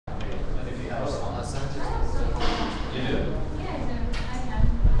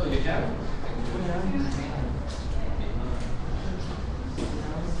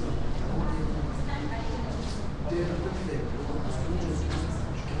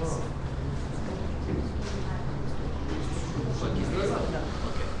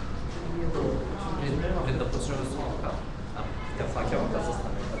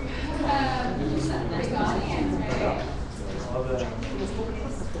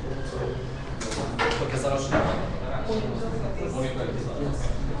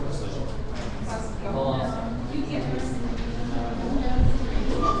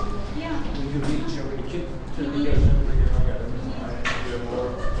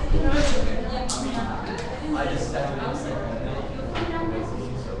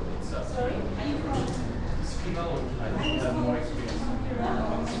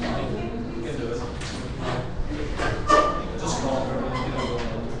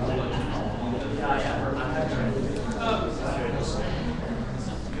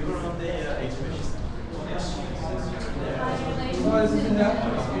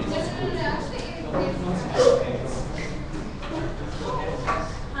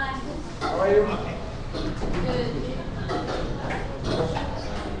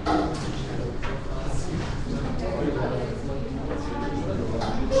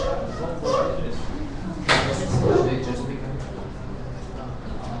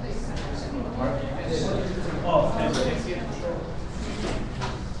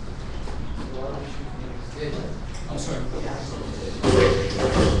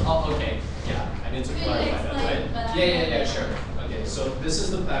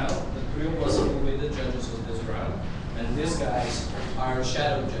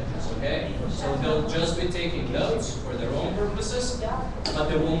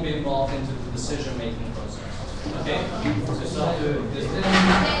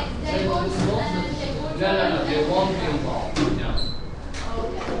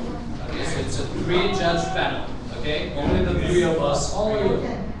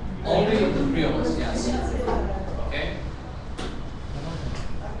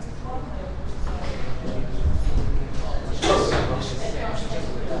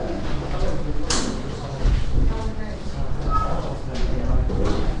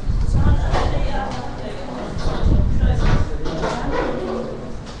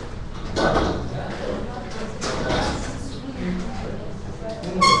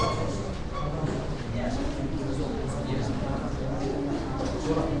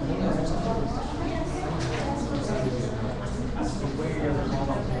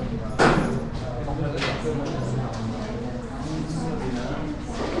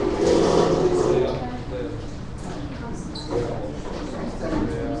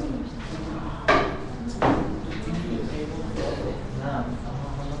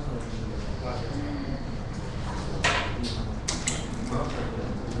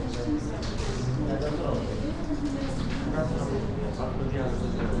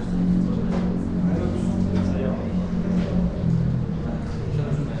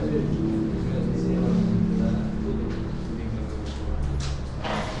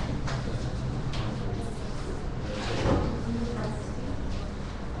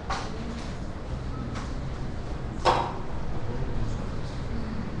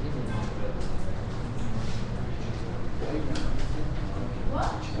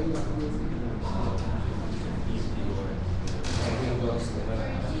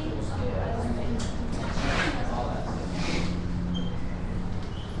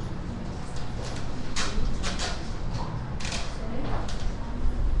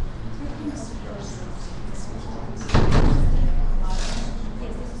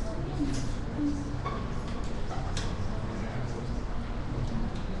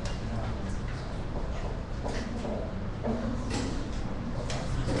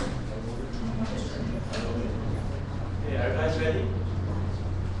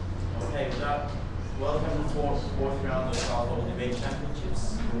fourth round of softball debate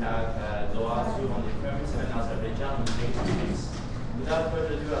championships. We have Doğa on the affirmative and Azerbaijan on the negative. Without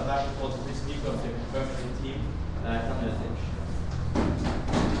further ado, I'd like to call to the speaker of the affirmative team, Kanal.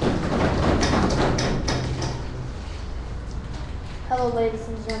 Hello, ladies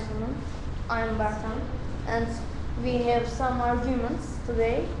and gentlemen. I am Bertan, and we have some arguments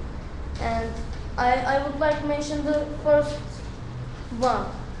today. And I would like to mention the first one,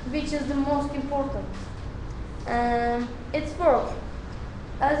 which is the most important. It's work.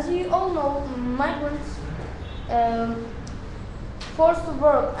 As you all know, migrants forced to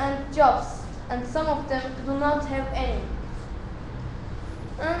work and jobs, and some of them do not have any.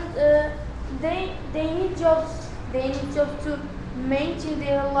 And they need jobs. They need jobs to maintain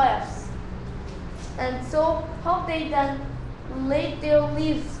their lives. And so, how they then lead their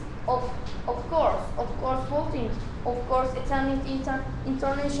lives? Of course voting, of course attending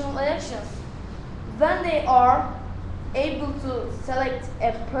international elections. When they are able to select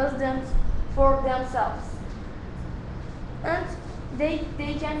a president for themselves, and they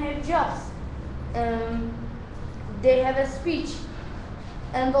can have jobs, they have a speech,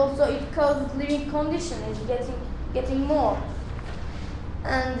 and also it causes living condition is getting more.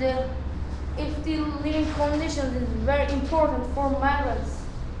 And if the living conditions is very important for migrants,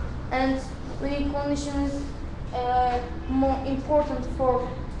 and living conditions more important for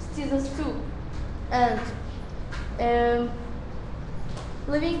citizens too, and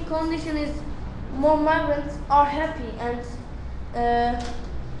living condition is more migrants are happy, and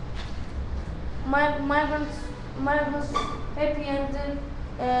migrants happy, and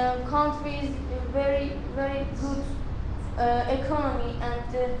the country is very good economy,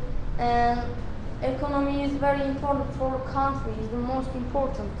 and economy is very important for the country, is the most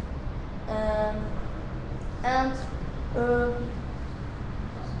important, and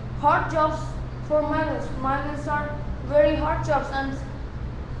hard jobs for migrants. Migrants are very hard jobs and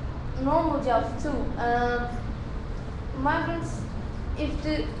normal jobs too. Migrants, if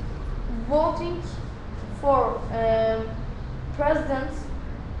the voting for presidents,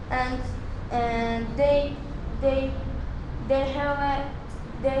 and they have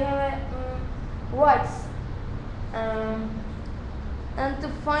rights, and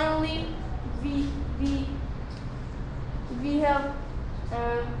finally we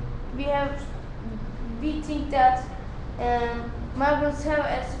think that migrants have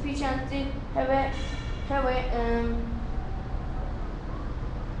a speech, and they have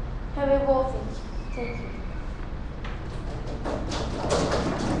a voting. Thank you.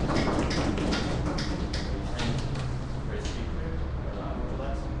 First speaker,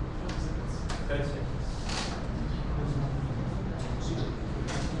 relax. 30 seconds.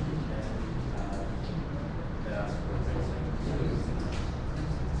 And ask for 30 seconds.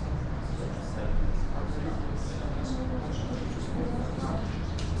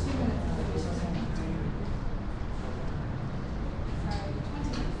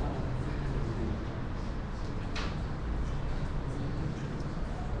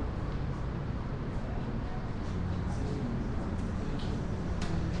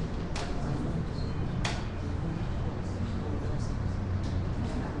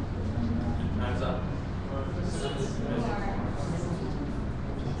 times up.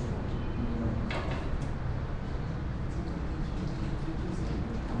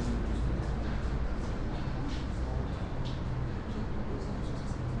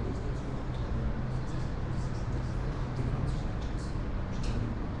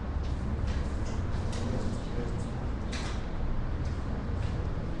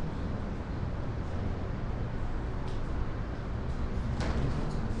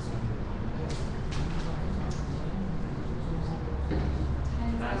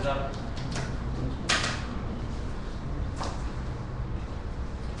 Time's up.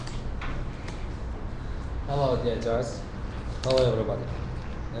 Hello, dear judge. Hello, everybody.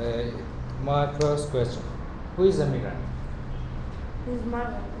 My first question: who is a migrant? Is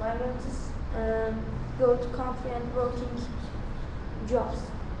migrant. Migrants go to country and working jobs.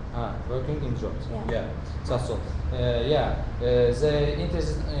 Working in jobs. Yeah. That's all. They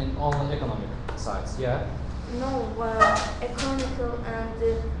interested in only economic sides. Yeah. No, economical and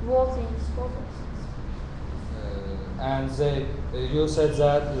voting sports. And they, you said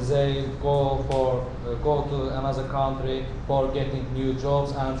that they go to another country for getting new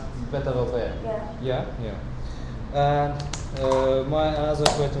jobs and better welfare. Yeah. Yeah. And my another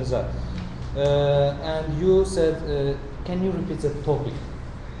question is that, and you said, can you repeat the topic,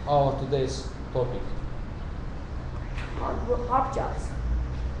 our today's topic? Hard jobs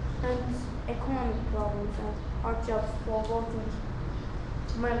and economic problems, and hard jobs for voting.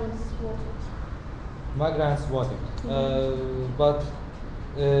 Migrants voting. Migrants voting. But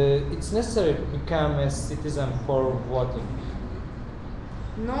it's necessary to become a citizen for voting.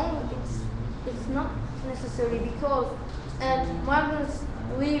 No, it's not necessary, because migrants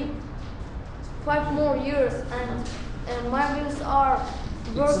live 5 more years, and migrants are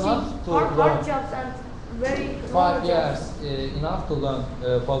working not to hard learn. jobs and very 5 long years jobs. enough to learn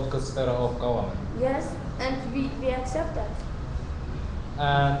political sphere of government. Yes, and we accept that.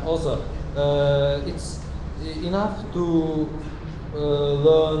 And also, it's enough to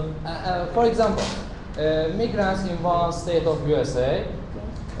learn. For example, migrants in one state of USA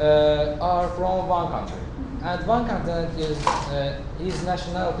are from one country, and one country is his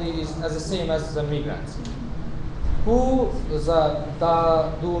nationality is as the same as the migrants. Who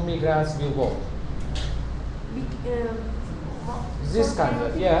do migrants will vote? This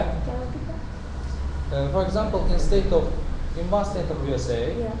country, yeah. Can you repeat that? For example, in one state of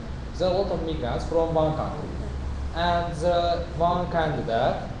USA, Yeah. there are a lot of migrants from one country, and one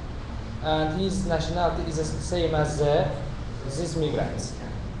candidate, and his nationality is the same as these migrants.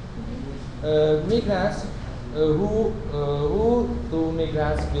 Migrants, who do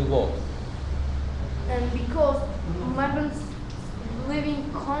migrants will vote? And because migrants live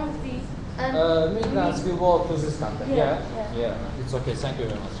in countries Migrants will go to this country. Yeah, Yeah. It's okay. Thank you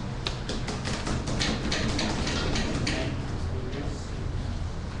very much.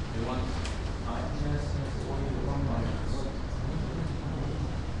 You want 5 minutes? One minute.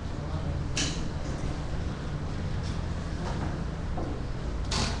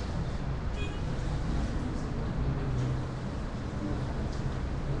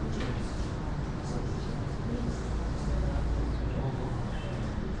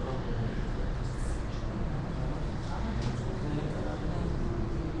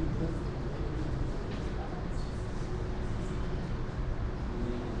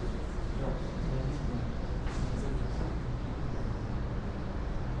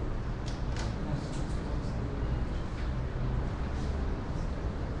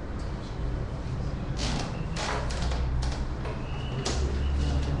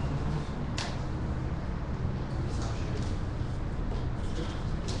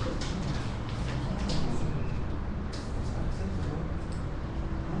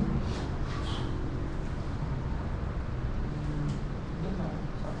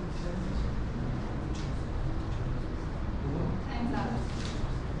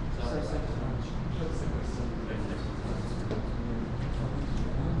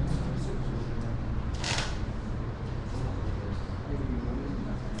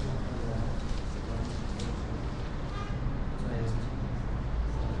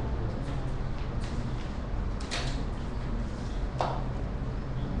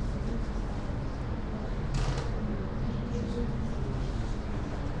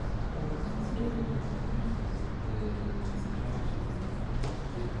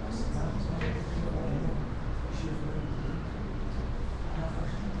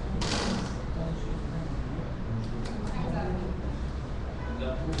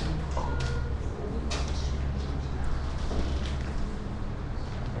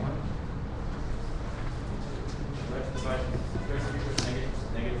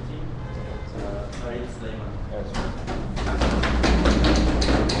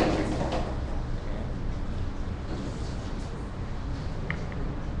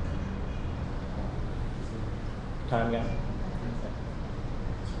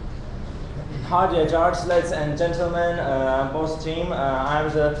 Hi dear George, ladies and gentlemen, both team.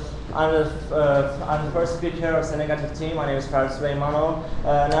 I'm the first speaker of the negative team. My name is Suleimano.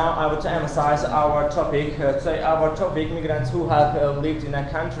 Now I would emphasize our topic. Migrants who have lived in a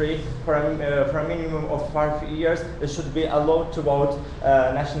country for a minimum of 5 years should be allowed to vote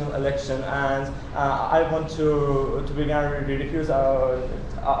national election. And I want to begin with refuse our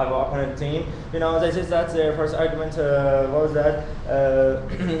opponent team. You know, they said that their first argument was that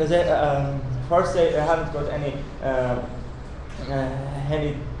first they haven't got any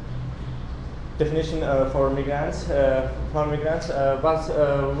definition for migrants, but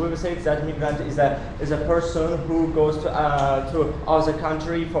we will say that migrant is a person who goes to other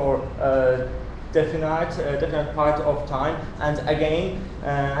country for definite part of time and again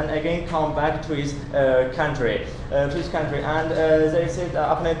come back to his country. And they said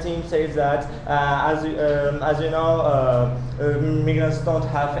opponent team says that as you know, migrants don't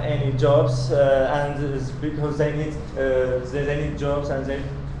have any jobs, and because they need jobs and they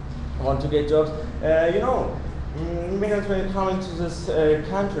want to get jobs. You know, migrants when coming to this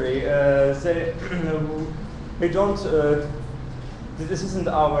country, we don't. This isn't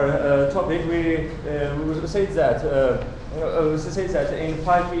our topic. We say that in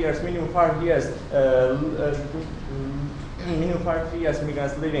 5 years, minimum 5 years,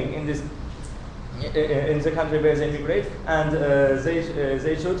 migrants living in this in the country where they immigrate, and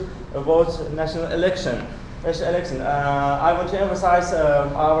they should vote national election. I want to emphasize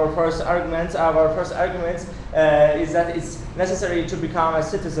our first argument. Our first argument is that it's necessary to become a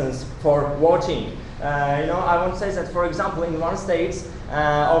citizens for voting. You know, I want to say that, for example, in one state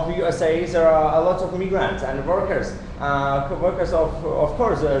of USA, there are a lot of migrants and workers. Workers, of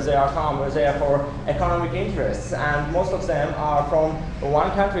course, they are for economic interests, and most of them are from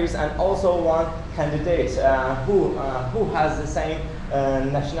one country and also one candidate who has the same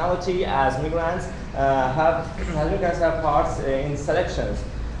nationality as migrants. Migrants have parts in selections.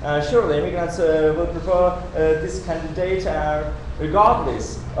 Surely, immigrants will prefer this candidate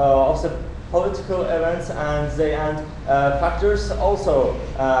regardless of the political events and factors. Also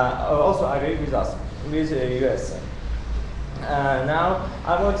agree with us, with the US. Now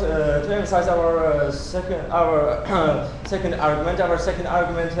I want to emphasize our second argument. Our second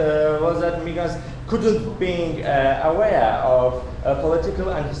argument was that migrants couldn't be aware of political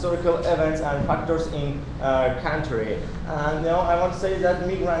and historical events and factors in country. And now I want to say that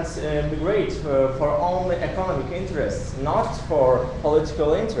migrants migrate for only economic interests, not for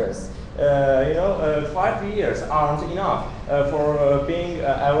political interests. 5 years aren't enough for being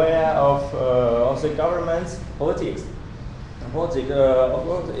aware of the government's politics. Of course,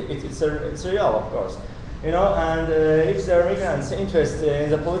 it's real, of course. And if there are migrants interested in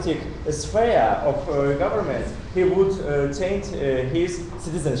the political sphere of government, he would change his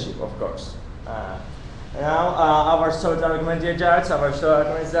citizenship, of course. Now, our short argument, dear judge, our short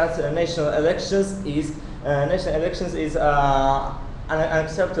argument is that national elections is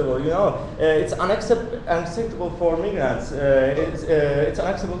unacceptable. It's unacceptable for migrants. It's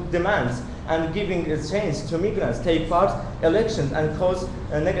unacceptable demands, and giving a chance to migrants take part elections and cause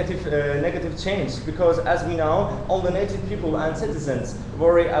a negative change, because as we know, all the native people and citizens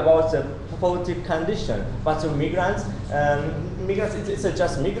worry about the political condition, but the migrants it's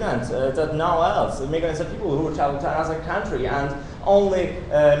just migrants, that no else. Migrants are people who travel to another country, and only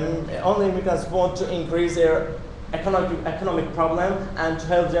migrants want to increase their economic problem and to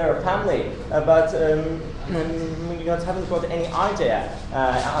help their family, but migrants haven't got any idea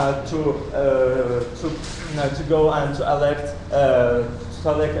to go and to elect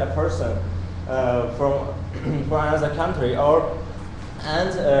a person from another country,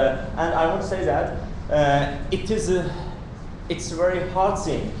 and I want to say that it's a very hard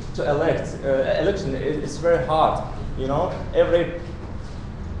thing to elect. Election is very hard.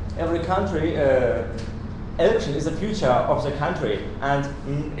 Every country. Election is the future of the country, and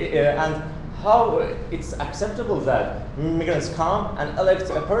how it's acceptable that migrants come and elect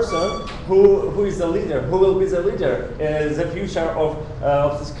a person who is the leader, who will be the leader, the future of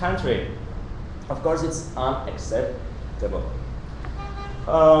this country. Of course, it's unacceptable.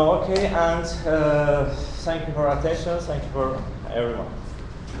 Okay, and thank you for attention. Thank you for everyone.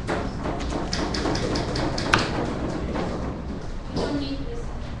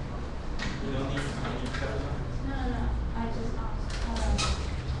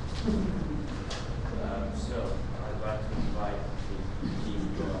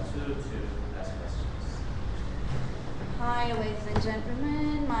 Hi, ladies and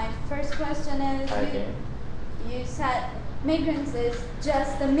gentlemen. My first question is, you said migrants is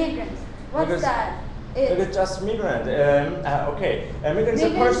just the migrants. What's that? It's just migrant. Okay, a migrant is a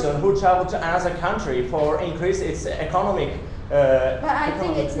person who travels to another country for increase its economic. But I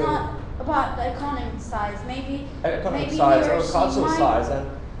think it's not about the economic size. Maybe size or cultural size and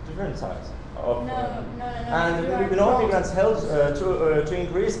different size. No. And migrants help to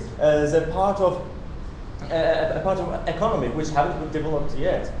increase the part of economy which haven't been developed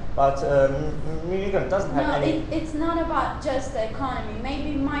yet. But migrant doesn't have any. It's not about just the economy.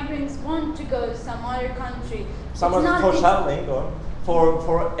 Maybe migrants want to go to some other country. For traveling or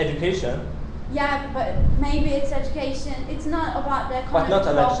for education. Yeah, but maybe it's education. It's not about the economic But not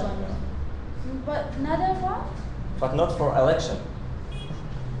election. problems. But not what? But not for election.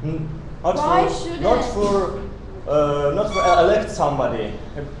 Why shouldn't? Not for elect somebody,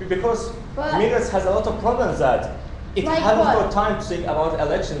 because migrants has a lot of problems that it like haven't what? got time to think about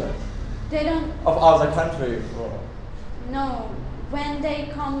election They don't. of other country. No, when they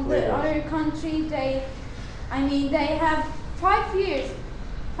come to other country, they have 5 years.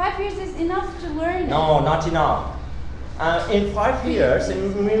 5 years is enough to learn. No, not enough. In 5 years,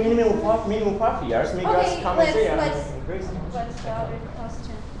 minimum 5 years, migrants come and say. Let's the other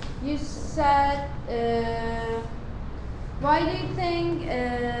question. You said, why do you think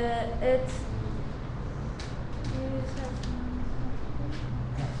it's?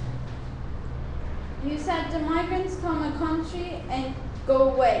 You said the migrants come a country and go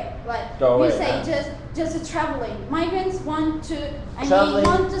away. You say just traveling. Migrants want to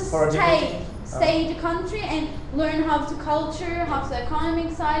stay in the country and learn how to culture, how the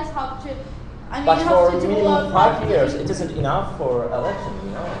economic size, But for minimum 5 years, it isn't enough for election,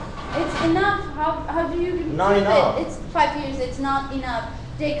 It's enough. How do you not enough. It's 5 years. It's not enough.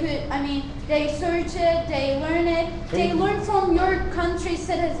 They could. They search it. They learn it. They learn from your country's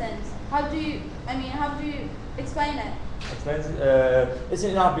citizens. How do you explain it? It's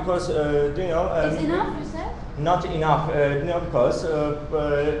enough because it's enough, you said? Not enough, because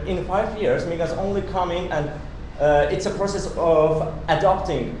in 5 years, migrants only coming and it's a process of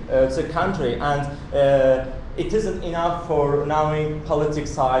adopting the country, and it isn't enough for knowing political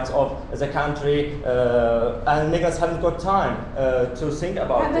sides of the country, and migrants haven't got time to think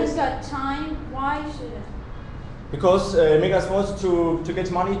about this. Haven't got time? Why shouldn't? Because migrants want to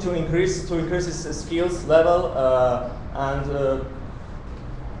get money to increase his skills level, and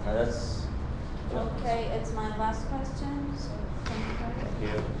that's. Okay, it's my last question. So thank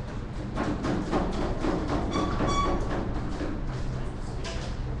you. Thank you.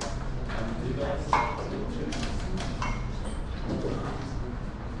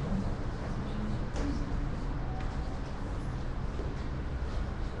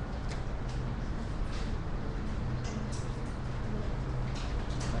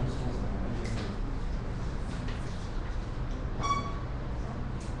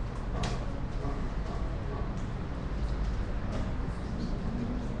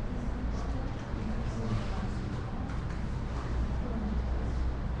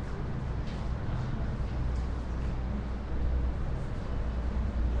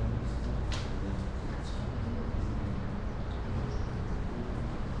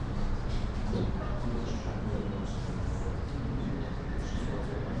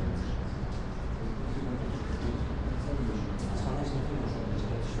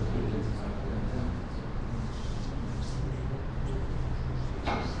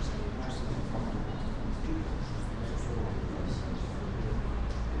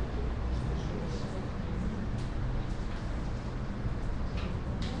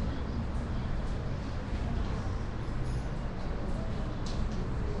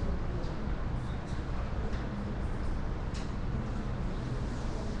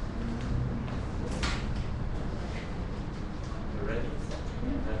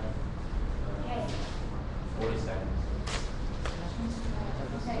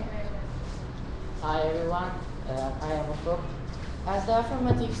 everyone. I have a book. As the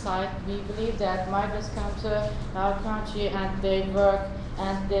affirmative side, we believe that migrants come to our country and they work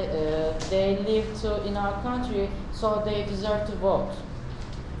and they live in our country, so they deserve to vote.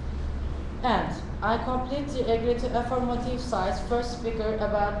 And I completely agree to affirmative side's first speaker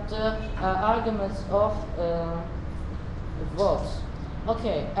about the arguments of votes.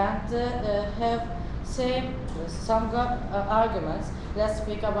 Okay, and have same some arguments. Let's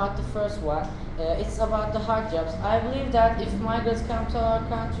speak about the first one. It's about the hard jobs. I believe that if migrants come to our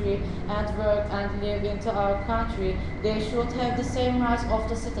country and work and live into our country, they should have the same rights of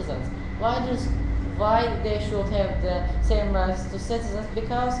the citizens. Why they should have the same rights to citizens?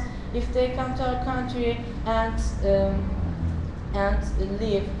 Because if they come to our country and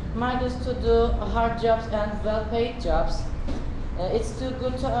live, migrants to do hard jobs and well-paid jobs, it's too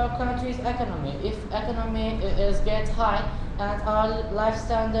good to our country's economy. If economy get high and our life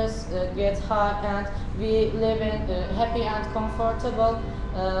standards get high and we live in a happy and comfortable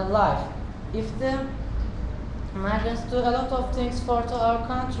life. If the migrants do a lot of things for to our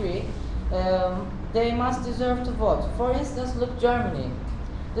country, they must deserve to vote. For instance, look Germany.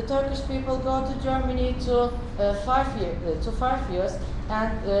 The Turkish people go to Germany to 5 years,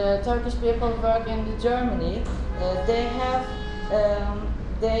 and Turkish people work in Germany. They have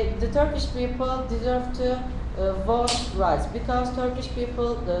the Turkish people deserve to vote rights because Turkish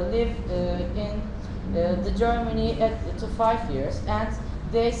people live in the Germany to 5 years, and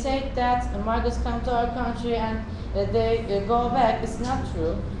they say that migrants come to our country and they go back. It's not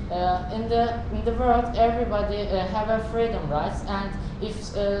true. In the world, everybody have a freedom rights, and if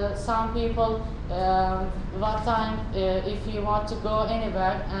some people, what time if you want to go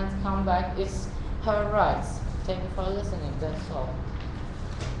anywhere and come back, it's her rights. Thank you for listening. That's all.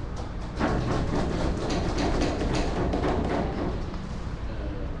 Thank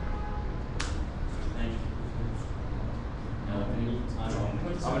you. We need time on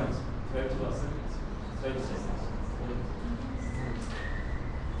 30 seconds. 30 seconds.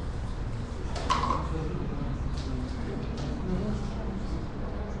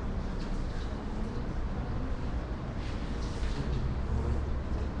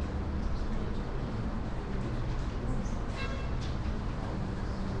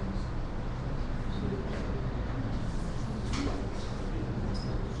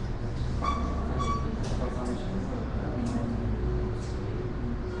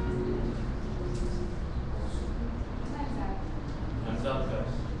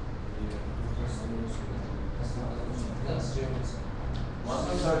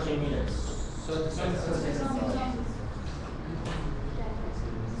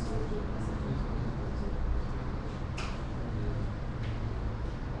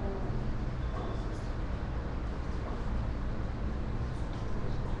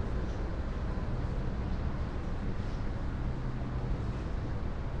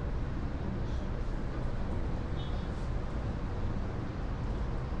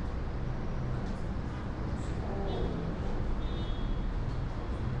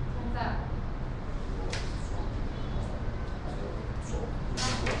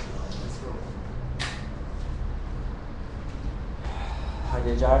 Hi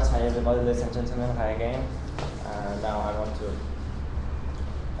dear judge, hi everybody, ladies and gentlemen, hi again. Now I want to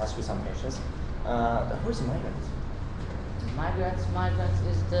ask you some questions. Who is migrant? Migrants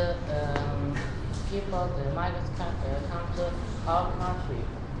is the people. The migrants come to our country.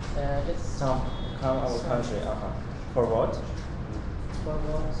 It's Come our country. For what? For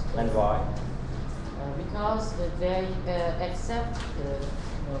what? And why? Because they accept.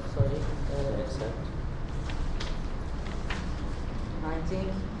 Accept. I think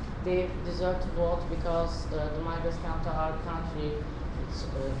they deserve to vote because the migrants come to our country.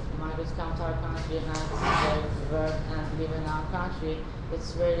 Migrants come to our country and they work and live in our country.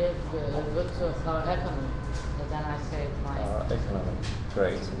 It's very good to our economy. And then I say my Economy.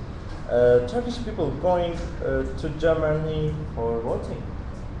 Great. Turkish people going to Germany for voting?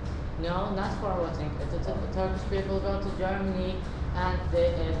 No, not for voting. The Turkish people go to Germany and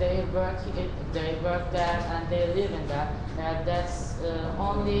they work there and they live in there. That's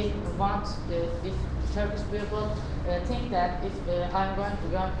only one. If Turkish people think that if I'm going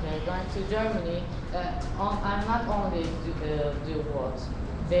to Germany, I'm not only do vote.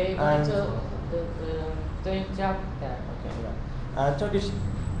 They going to doing job there. Okay. Yeah. Turkish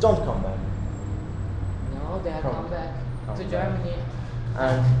don't come back. No, they come back to Germany.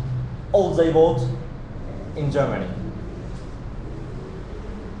 And all they vote in Germany.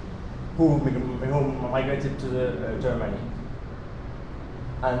 Who migrated to Germany?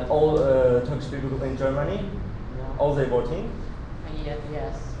 And all Turkish people in Germany, Yeah. all they voting?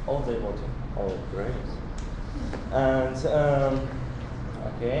 Yes. All they voting. Oh, great. And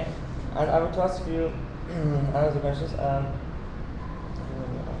okay, and I would ask you another questions.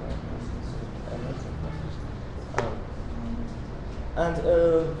 And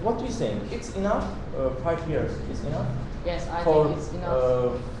what do you think? It's enough? 5 years is enough? Yes, I For, think it's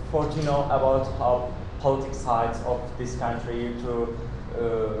enough. for to know about how politics sides of this country, to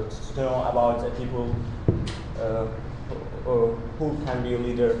know about the people who can be a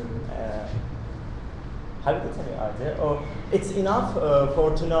leader. Have you got any idea? Or it's enough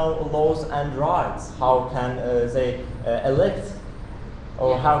for to know laws and rights. How can they elect, or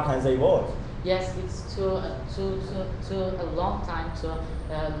Yeah. how can they vote? Yes, it's too a long time to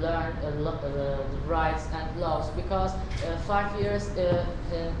learn the rights and laws, because 5 years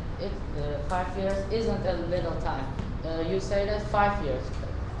 5 years isn't a little time. You say that 5 years.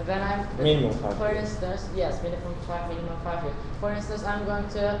 When I'm Minimum 5 for years. instance, yes, minimum 5 years. For instance, I'm going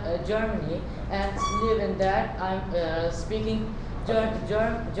to Germany and live in there. I'm speaking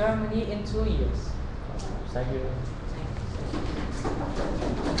Germany in 2 years. Thank you. Thank you,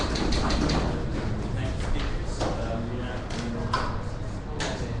 speakers.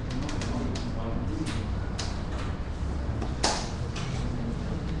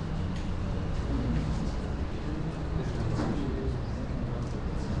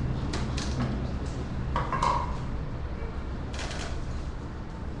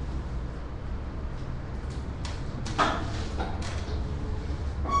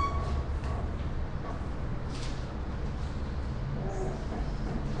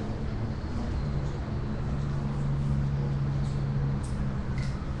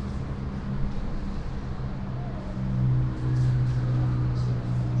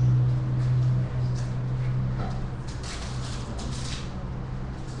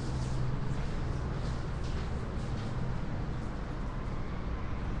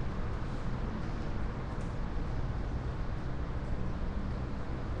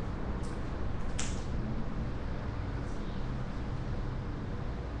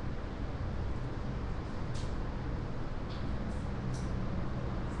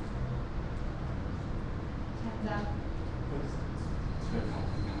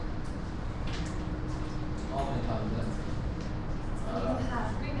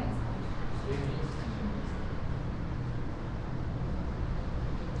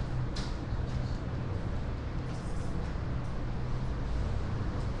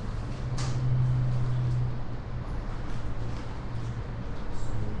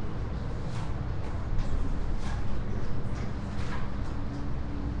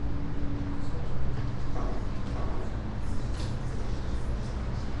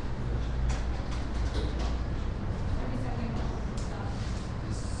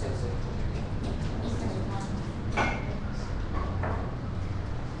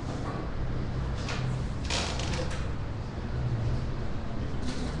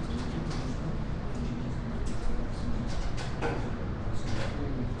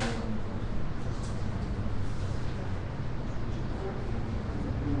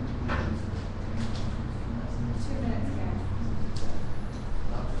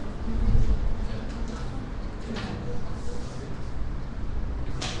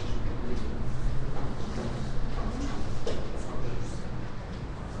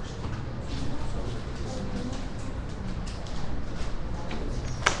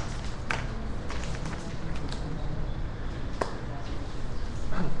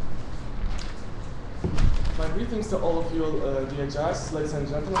 Greetings to all of you, dear judges, ladies and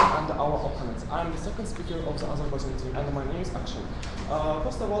gentlemen, and our opponents. I'm the second speaker of the Azerbaijan team, and my name is Akshan.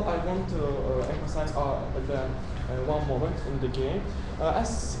 First of all, I want to emphasize one moment in the game.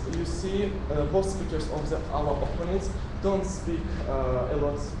 As you see, both speakers of our opponents don't speak a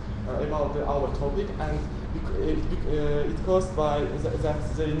lot about our topic, and it caused by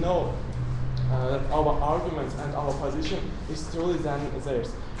that they know that our arguments and our position is truly than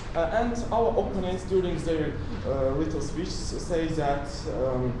theirs. And our opponents during their little speech say that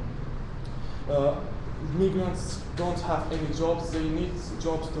migrants don't have any jobs, they need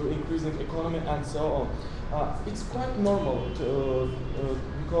jobs to increase the economy and so on. It's quite normal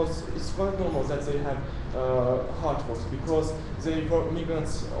because it's quite normal that they have hard work, because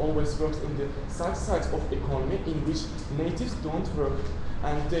migrants always work in the such sides of economy in which natives don't work,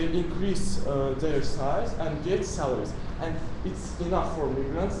 and they increase their size and get salaries, and it's enough for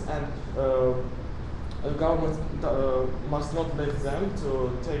migrants, and the government must not let them to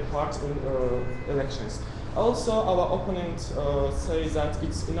take part in elections. Also, our opponents say that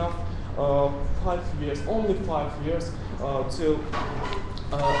it's enough 5 years, only 5 years, to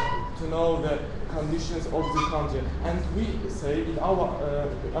know the conditions of the country. And we say in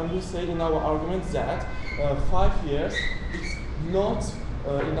our argument that 5 years is not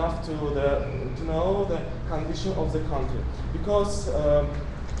enough to know the condition of the country, because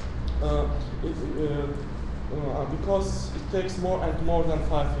it takes more and more than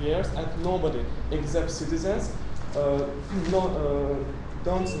 5 years, and nobody except citizens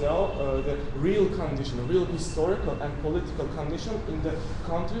don't know the real condition, real historical and political condition in the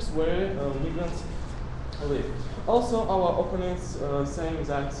countries where migrants live. Also, our opponents saying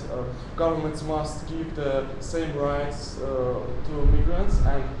that governments must give the same rights to migrants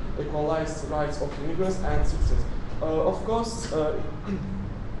and equalize rights of migrants and citizens. Of course,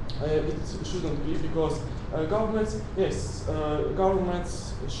 it shouldn't be, because governments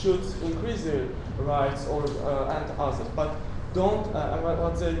should increase their rights and others, but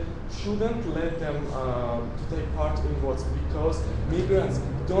what they shouldn't let them to take part in votes, because migrants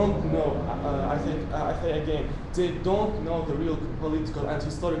don't know. I say again, they don't know the real political and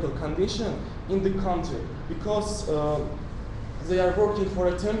historical condition in the country, because they are working for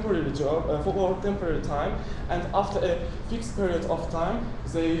a temporary job, for a temporary time, and after a fixed period of time,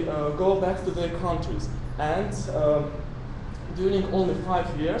 they go back to their countries. And during only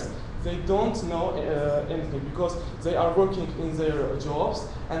 5 years, they don't know anything, because they are working in their jobs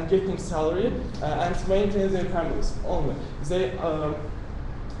and getting salary and maintain their families only.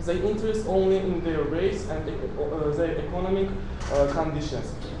 They interest only in their race and their economic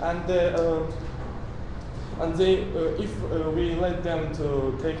conditions. And if we let them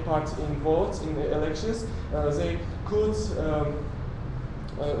to take part in votes in the elections, they could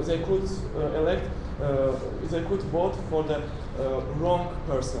vote for the wrong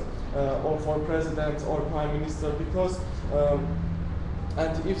person, or for president or prime minister, because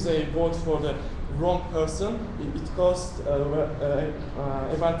and if they vote for the wrong person, it costs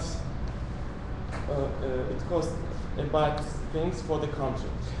bad things for the country.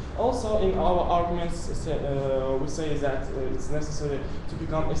 Also, in our arguments, we say that it's necessary to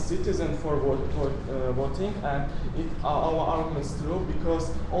become a citizen for voting, and our argument's true,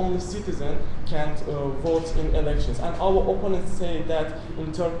 because only citizens can vote in elections. And our opponents say that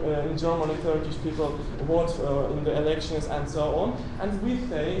in Germany, Turkish people vote in the elections and so on. And we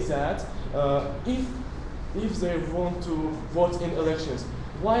say that if they want to vote in elections,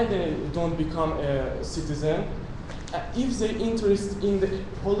 why they don't become a citizen? If they interest in the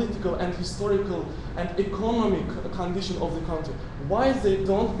political and historical and economic condition of the country, why they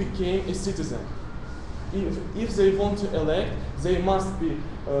don't become a citizen? If they want to elect, they must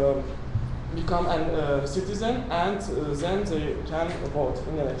become a citizen, and then they can vote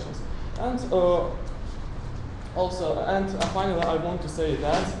in elections. And finally, I want to say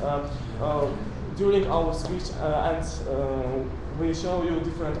that during our speech, we show you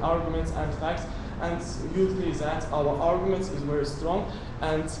different arguments and facts. And you see that our arguments is very strong,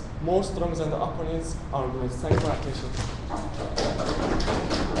 and more strong than the opponent's arguments. Thank you for attention.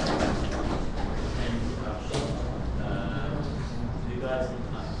 You guys.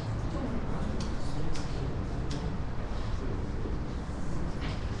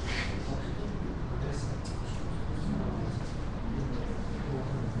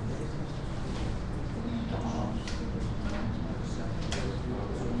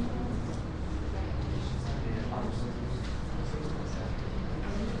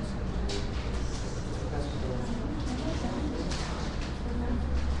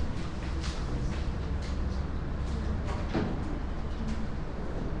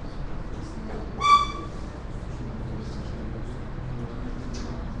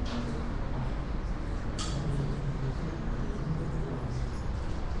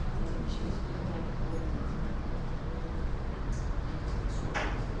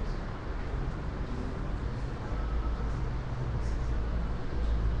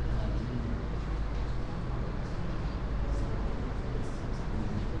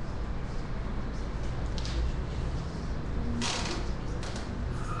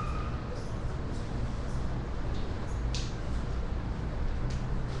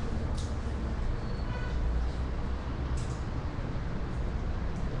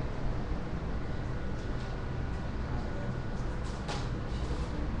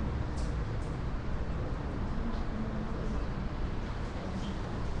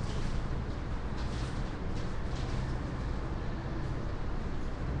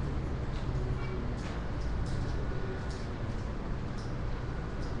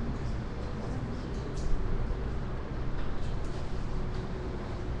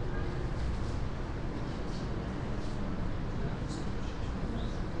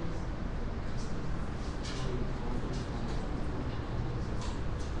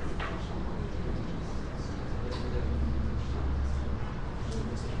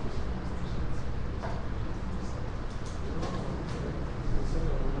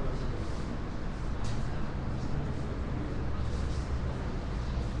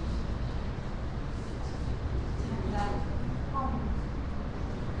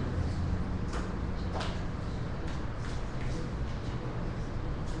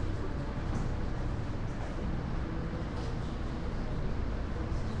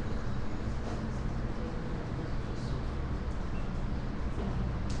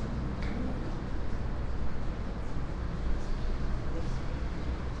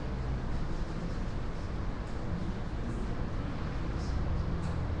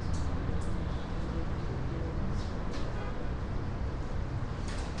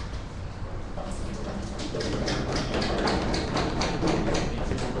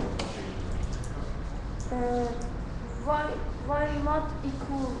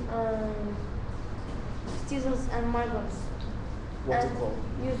 example, citizens and migrants. What And to call?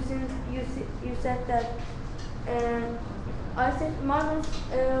 you said that I said migrants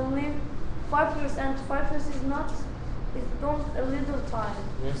live 5 years, and 5 years is not a little time.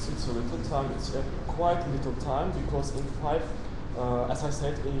 Yes, it's a little time. It's a quite little time because in as I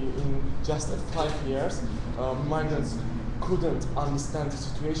said, in just 5 years, migrants couldn't understand the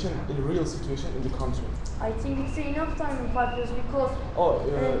situation, the real situation in the country. I think it's enough time in 5 years because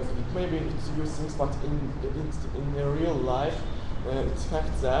Maybe it's you things, but in the real life, it's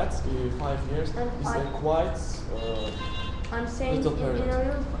fact that 5 years And is I- a quite I'm saying little in period. a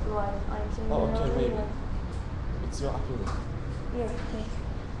real life. I'm saying Oh, in a okay, real maybe. life. It's your opinion. Yeah. Okay.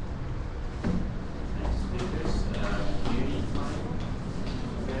 Next speakers, do you need time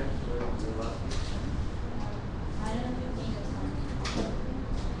there for your last? I don't think it's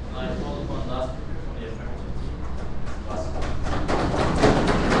I call upon last speaker from the affirmative team. Last.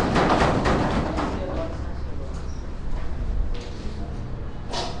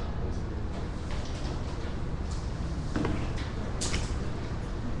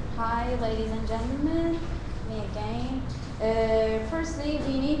 Hi, ladies and gentlemen, me again. Firstly,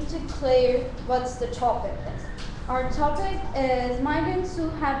 we need to clear what's the topic is. Our topic is migrants who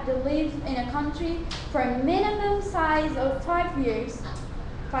have to live in a country for a minimum size of 5 years.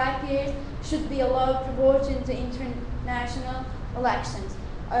 5 years should be allowed to vote into international elections.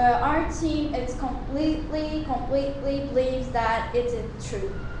 Our team is completely believes that it's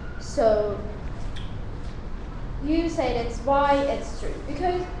true. So you said it's why it's true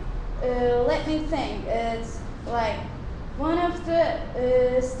because let me think. It's like one of the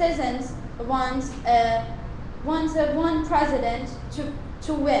citizens wants one president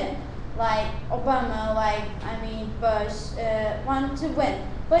to win, like Obama, Bush want to win,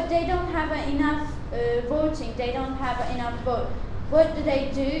 but they don't have enough voting. They don't have enough vote. What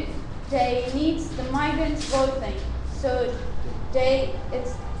do? They need the migrants voting. So they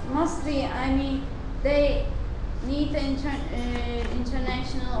need the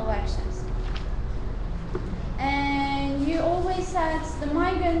international elections. And you always said the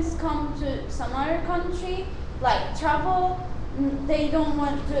migrants come to some other country, like travel. They don't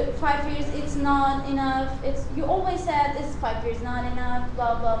want to 5 years. It's not enough. You always said it's 5 years not enough.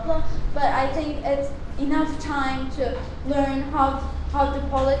 Blah blah blah. But I think it's enough time to learn how the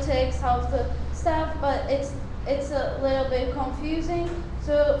politics, how the stuff. But it's a little bit confusing.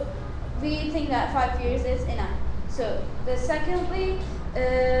 So we think that 5 years is enough. So secondly,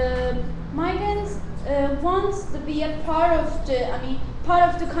 migrants wants to be a part of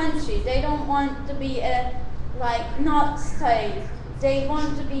the country. They don't want to be not stay. They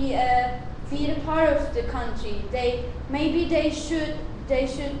want to be the part of the country. They should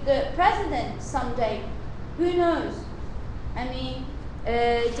the president someday. Who knows?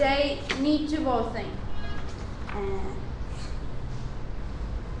 They need to voting.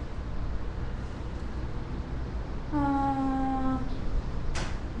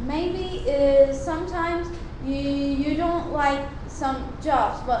 Maybe sometimes you don't like some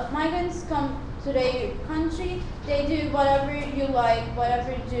jobs, but migrants come to their country, they do whatever you like,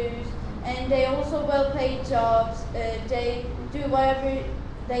 whatever you do, and they also well-paid jobs, they do whatever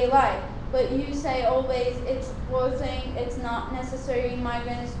they like. But you say always it's voting, it's not necessary,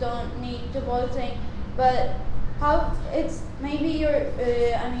 migrants don't need to voting, but how it's maybe your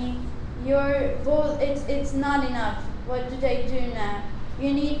vote it's not enough. What do they do now?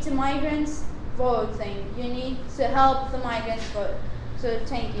 You need the migrants voting. You need to help the migrants vote. So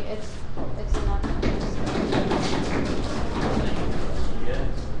thank you. It's enough. Yeah,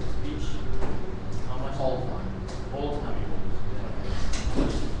 speech. How much? All time. All time you want.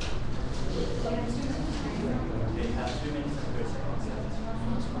 Okay, you have 2 minutes and 30 seconds.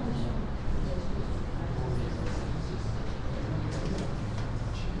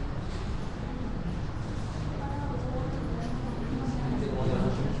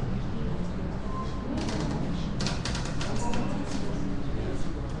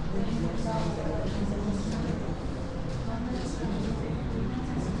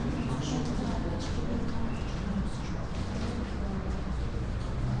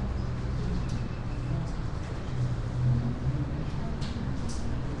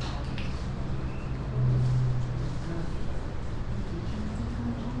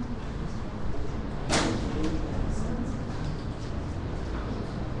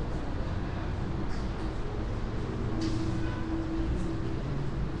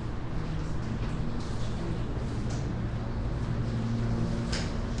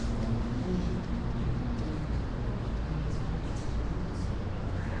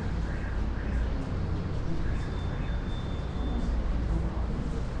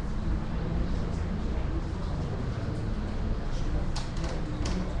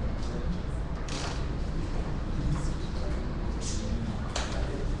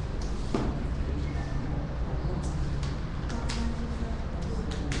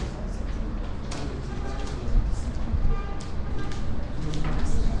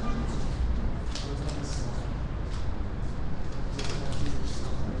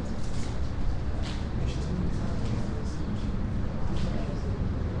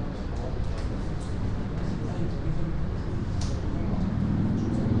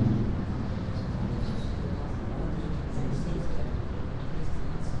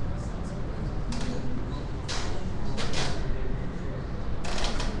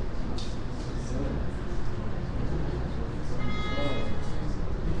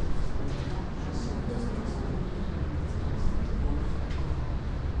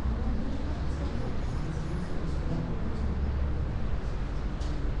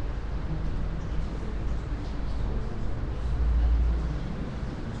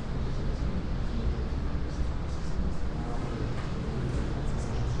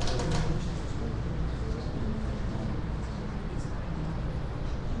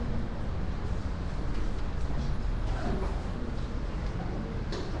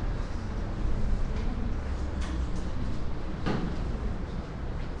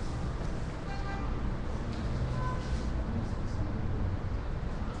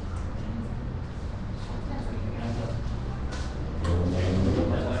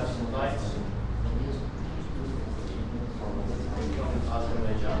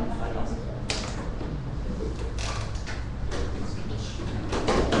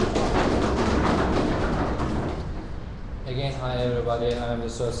 Hi everybody, I am the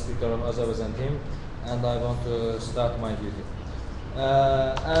third speaker of Azerbaijan team and I want to start my duty.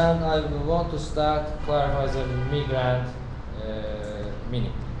 And I want to start clarify the migrant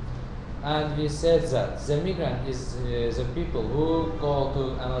meaning. And we said that the migrant is the people who go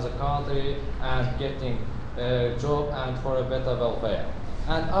to another country and getting a job and for a better welfare.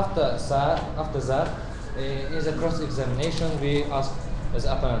 And after that, in the cross-examination, we asked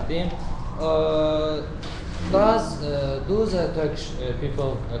the opponent team, do the Turkish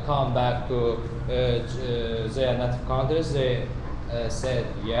people come back to their native countries? They said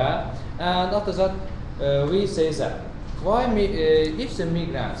yeah. And after that, we say that if the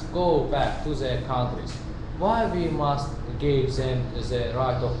migrants go back to their countries, why we must give them the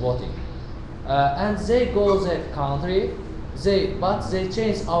right of voting? And they go to their country, but they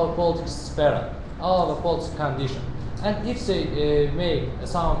change our politics sphere, our politics condition. And if they make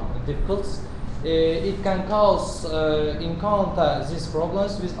some difficulties, it can cause encounter these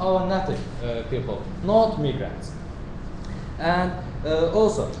problems with our native people, not migrants. And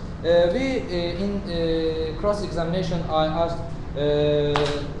also, we in cross-examination, I asked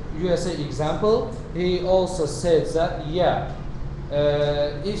USA example. He also said that yeah,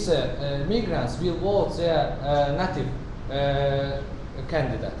 if the migrants will vote their native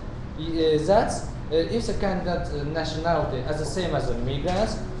candidate, that's if the candidate nationality is the same as the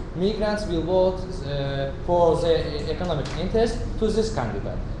migrants will vote for their economic interest to this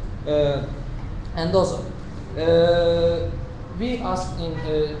candidate. And also, we asked in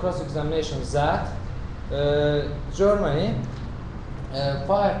cross-examination that Germany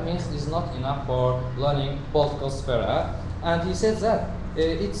 5 means is not enough for learning political sphere, and he said that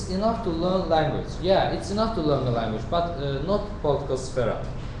it's enough to learn language. Yeah, it's enough to learn the language, but not political sphere.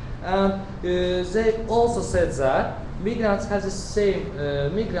 And they also said that migrants has the same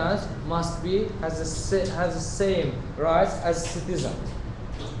migrants has the same rights as citizens.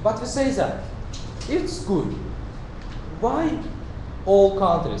 But we say that it's good. Why all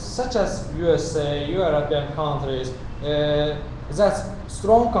countries, such as USA, European countries, that's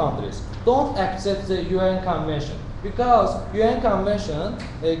strong countries, don't accept the UN Convention? Because UN Convention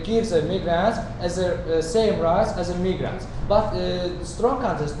gives the migrants as the same rights as the migrants. But strong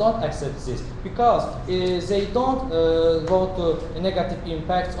countries don't accept this because they don't go to negative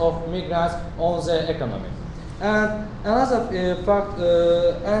impacts of migrants on their economy. And another fact,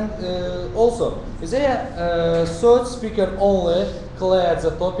 also, their third speaker only cleared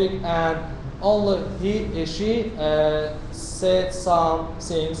the topic and only she said some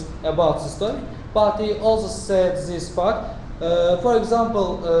things about this topic. But he also said this fact. For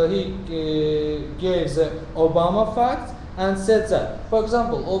example, he gave the Obama fact and said that, for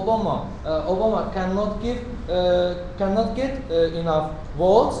example, Obama cannot get enough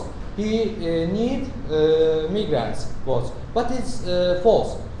votes. He need migrants votes, but it's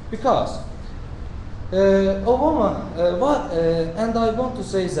false because Obama. And I want to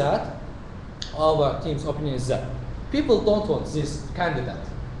say that our team's opinion is that people don't want this candidate.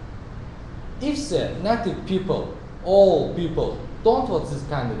 If the native people, all people, don't want this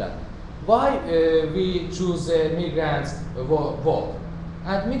candidate, why we choose the migrants vote?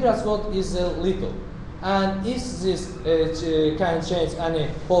 And migrants vote is little. And if this can change any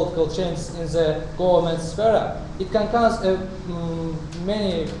political changes in the government sphere, it can cause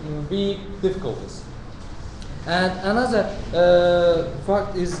many big difficulties. And another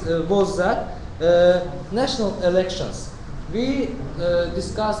fact was that national elections. We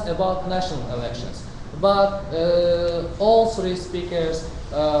discussed about national elections, but all three speakers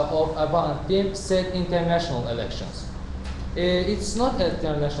of our team said international elections. It's not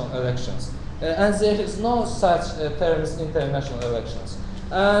international elections, and there is no such term as international elections.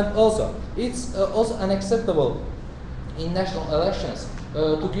 And also, it's also unacceptable in national elections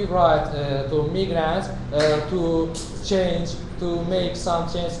to give right to migrants to make some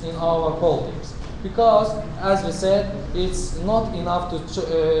change in our politics. Because, as we said, it's not enough to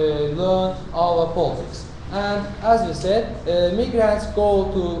learn our politics. And as we said, migrants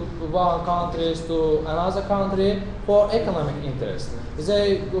go to one country to another country for economic interest.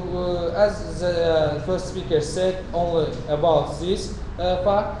 They, as the first speaker said, only about this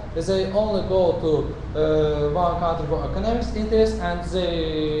fact, they only go to one country for economic interest, and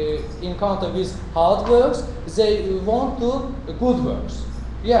they encounter with hard works. They want to good works.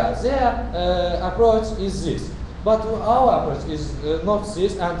 Yeah, their approach is this. But our approach is not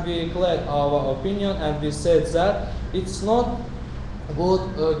this, and we declared our opinion, and we said that it's not good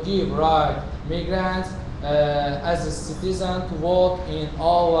give right migrants as a citizen to vote in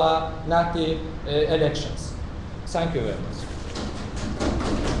our native elections. Thank you very much.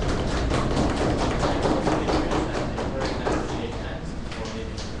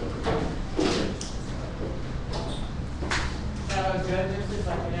 judges, if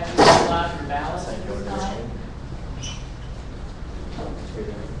I could have you fill out your ballots at this time.